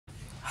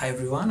Hi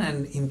everyone,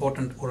 an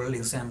important oral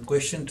exam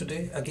question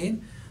today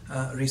again.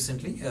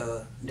 Recently,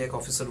 a deck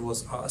officer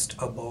was asked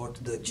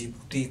about the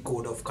Djibouti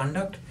Code of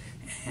Conduct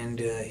and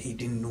he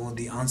didn't know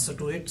the answer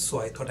to it,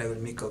 so I thought I will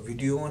make a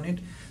video on it.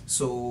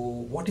 So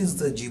what is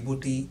the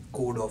Djibouti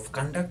Code of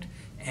Conduct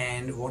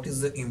and what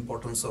is the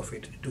importance of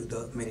it to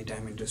the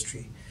maritime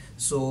industry?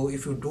 So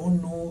if you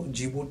don't know,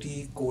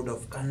 Djibouti Code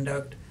of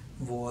Conduct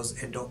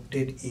was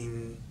adopted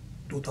in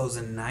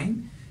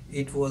 2009.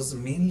 It was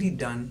mainly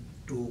done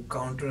to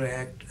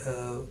counteract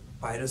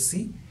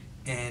piracy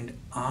and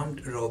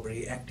armed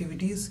robbery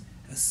activities,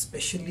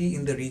 especially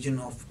in the region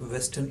of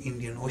Western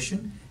Indian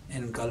Ocean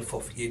and Gulf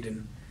of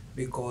Aden,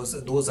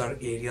 because those are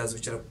areas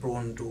which are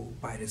prone to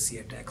piracy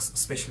attacks,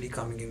 especially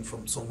coming in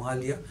from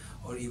Somalia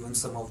or even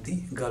some of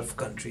the Gulf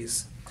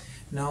countries.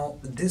 Now,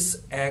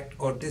 this act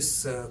or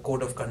this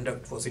code of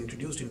conduct was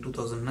introduced in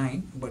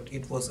 2009, but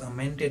it was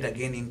amended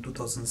again in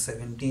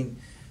 2017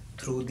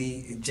 through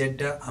the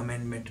Jeddah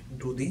amendment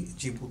to the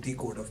Djibouti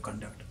Code of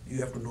Conduct. You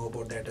have to know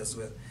about that as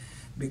well,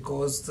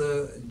 because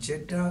the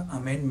Jeddah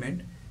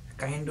amendment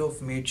kind of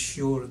made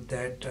sure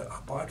that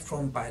apart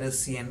from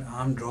piracy and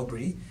armed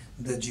robbery,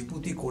 the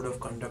Djibouti Code of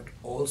Conduct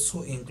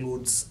also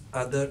includes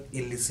other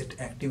illicit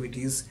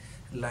activities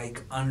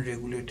like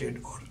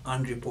unregulated or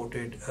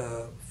unreported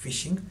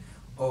fishing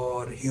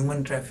or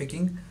human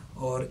trafficking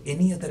or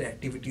any other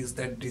activities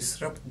that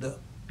disrupt the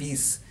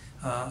peace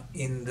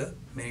in the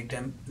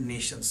maritime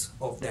nations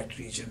of that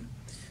region.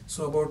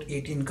 So about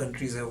 18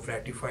 countries have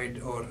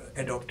ratified or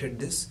adopted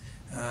this.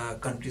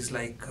 Countries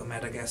like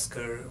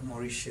Madagascar,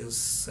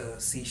 Mauritius,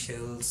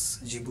 Seychelles,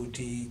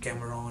 Djibouti,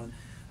 Cameroon,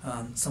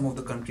 some of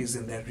the countries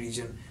in that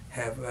region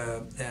have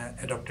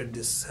adopted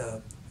this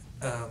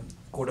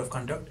code of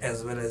conduct,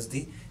 as well as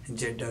the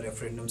Jeddah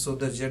referendum. So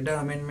the Jeddah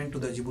amendment to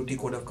the Djibouti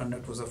Code of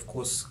Conduct was of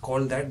course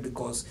called that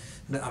because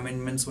the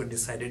amendments were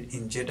decided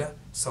in Jeddah,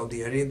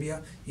 Saudi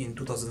Arabia in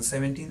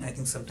 2017, I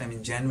think sometime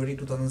in January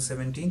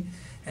 2017,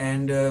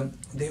 and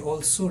they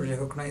also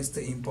recognized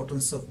the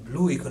importance of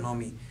blue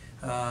economy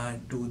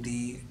to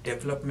the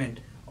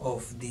development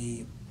of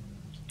the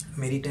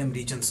maritime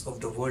regions of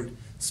the world,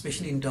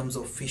 especially in terms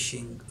of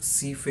fishing,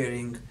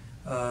 seafaring,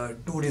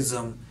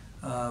 tourism,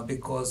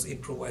 because it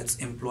provides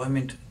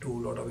employment to a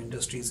lot of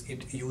industries.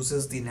 It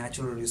uses the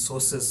natural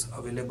resources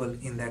available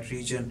in that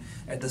region.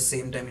 At the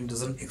same time, it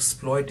doesn't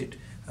exploit it,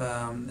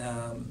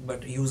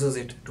 but uses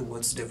it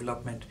towards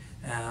development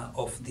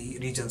of the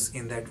regions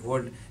in that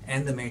world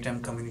and the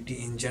maritime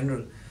community in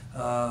general.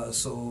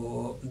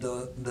 So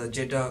the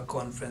Jeddah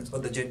conference or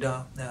the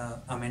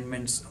Jeddah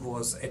amendments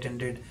was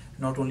attended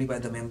not only by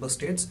the member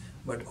states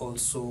but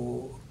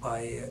also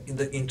by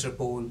the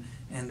Interpol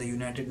and the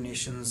United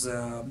Nations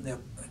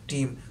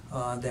team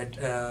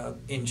that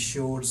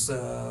ensures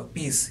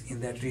peace in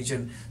that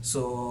region.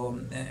 So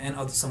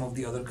and some of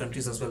the other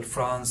countries as well,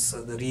 France,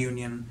 the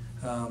Reunion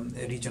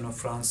region of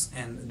France,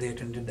 and they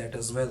attended that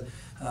as well.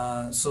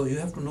 So you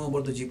have to know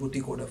about the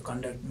Djibouti Code of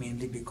Conduct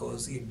mainly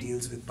because it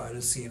deals with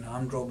piracy and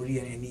armed robbery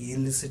and any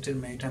illicit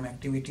maritime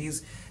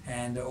activities,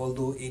 and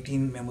although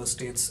 18 member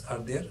states are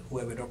there who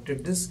have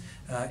adopted this,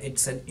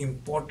 it's an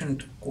important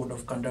code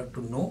of conduct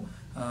to know,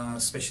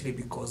 especially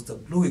because the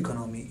blue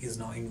economy is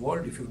now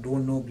involved. If you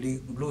don't know,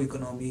 blue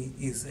economy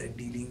is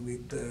dealing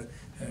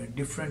with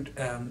different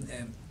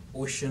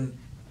ocean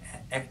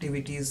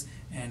activities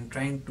and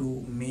trying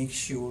to make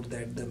sure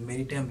that the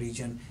maritime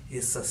region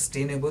is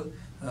sustainable,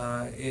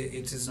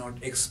 it is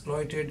not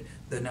exploited,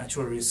 the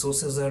natural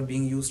resources are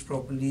being used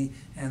properly,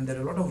 and there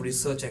are a lot of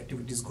research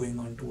activities going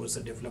on towards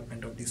the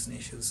development of these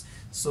nations.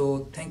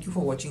 So thank you for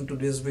watching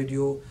today's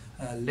video.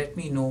 Let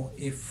me know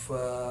if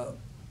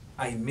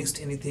I missed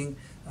anything.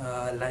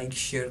 Like,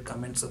 share,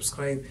 comment,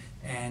 subscribe,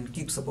 and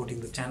keep supporting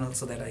the channel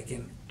so that I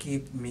can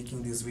keep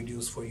making these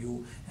videos for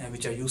you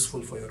which are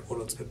useful for your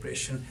orals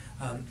preparation.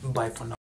 Bye for now.